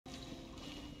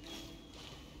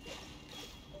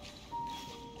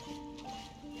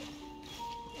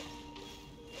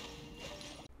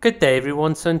Good day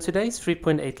everyone, so in today's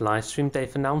 3.8 livestream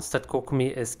they've announced that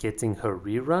Kokomi is getting her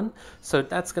rerun, so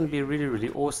that's going to be really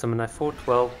awesome. And I thought,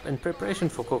 well, in preparation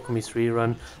for Kokomi's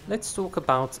rerun, let's talk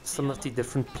about some of the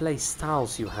different play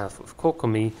styles you have with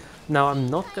Kokomi. Now I'm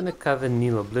not going to cover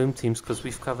Neil or Bloom teams because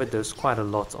we've covered those quite a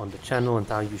lot on the channel and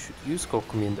how you should use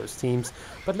Kokomi in those teams,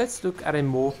 but let's look at a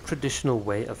more traditional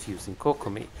way of using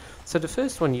Kokomi. So the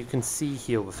first one you can see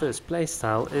here, the first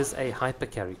playstyle, is a hyper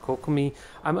carry Kokomi.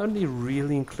 I'm only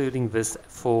really including this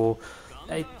for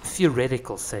a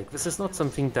theoretical sake. This is not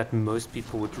something that most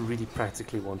people would really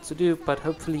practically want to do, but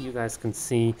hopefully you guys can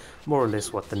see more or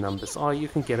less what the numbers are. You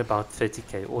can get about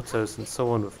 30k autos and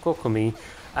so on with Kokomi.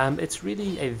 It's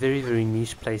really a very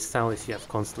niche playstyle if you have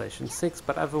Constellation 6,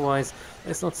 but otherwise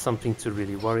it's not something to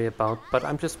really worry about, but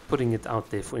I'm just putting it out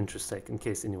there for interest's sake in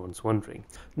case anyone's wondering.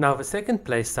 Now the second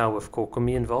playstyle with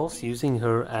Kokomi involves using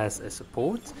her as a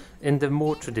support in the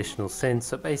more traditional sense.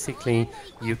 So basically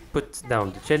you put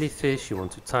down the jellyfish, you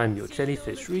want to time your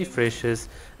jellyfish refreshes,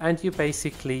 and you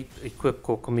basically equip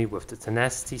Kokomi with the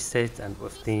tenacity set and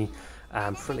with the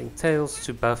Thrilling Tales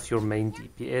to buff your main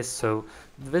DPS. So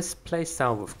this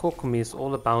playstyle with Kokomi is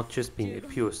all about just being a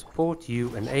pure support.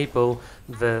 You enable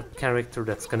the character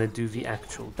that's going to do the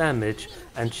actual damage,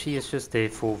 and she is just there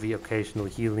for the occasional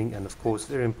healing and of course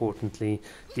very importantly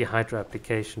the Hydra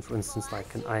application, for instance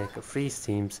like an Ayaka Freeze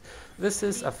teams. This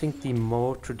is, I think, the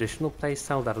more traditional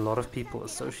playstyle that a lot of people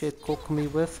associate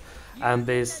Kokomi with.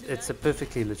 It's a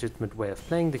perfectly legitimate way of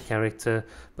playing the character,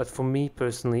 but for me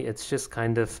personally it's just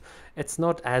kind of, it's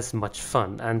not as much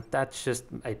fun, and that's just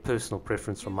a personal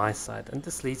preference from my side. And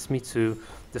this leads me to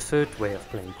the third way of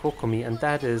playing Kokomi, and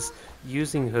that is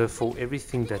using her for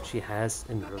everything that she has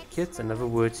in her kit. In other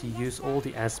words, you use all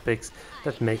the aspects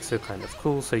that makes her kind of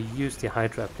cool. So you use the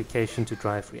Hydra application to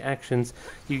drive reactions,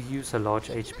 you use a large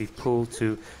HP pool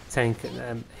to tank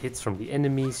hits from the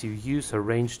enemies, you use her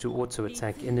range to auto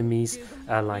attack enemies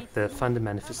like the Thunder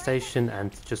Manifestation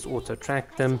and just auto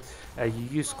track them. You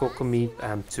use Kokomi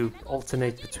to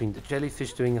alternate between the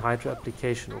jellyfish doing Hydra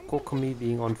application or Kokomi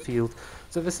being on field.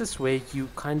 So this is where you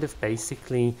kind of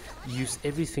basically use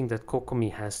everything that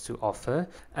Kokomi has to offer,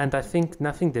 and I think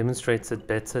nothing demonstrates it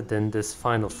better than this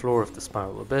final floor of the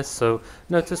Spiral Abyss. So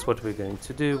notice what we're going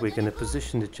to do. We're going to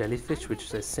position the jellyfish, which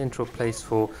is a central place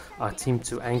for our team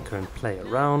to anchor and play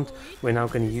around. We're now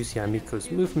going to use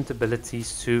Yamiko's movement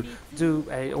abilities to do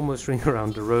a almost ring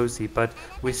around the rosy, but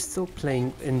we're still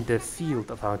playing in the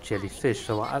field of our jellyfish,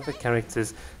 so our other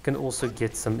characters can also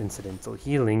get some incidental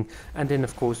healing. And then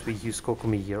of course we use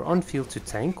Kokomi here on field to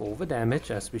tank all the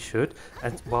damage, as we should,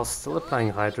 and while still applying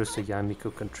Hydra so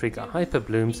Yamiko can trigger Hyper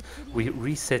Blooms. We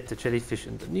reset the jellyfish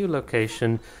in the new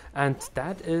location, and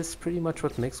that is pretty much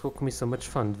what makes Kokomi so much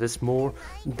fun, this more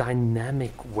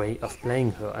dynamic way of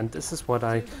playing her. And this is what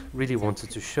I really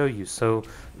wanted to show you. So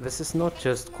this is not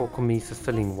just Kokomi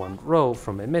fulfilling one role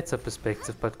from a meta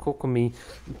perspective, but Kokomi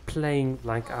playing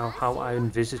like how I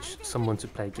envisage someone to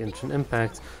play Genshin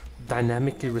Impact,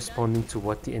 dynamically responding to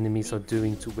what the enemies are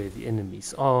doing, to where the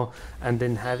enemies are, and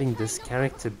then having this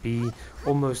character be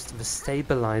almost the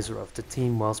stabilizer of the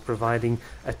team whilst providing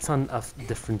a ton of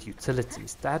different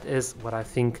utilities. That is what I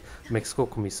think makes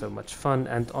Kokomi so much fun,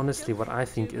 and honestly what I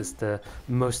think is the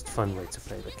most fun way to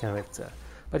play the character.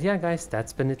 But yeah guys,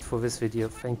 that's been it for this video.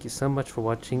 Thank you so much for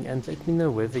watching, and let me know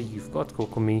whether you've got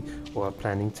Kokomi or are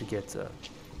planning to get her.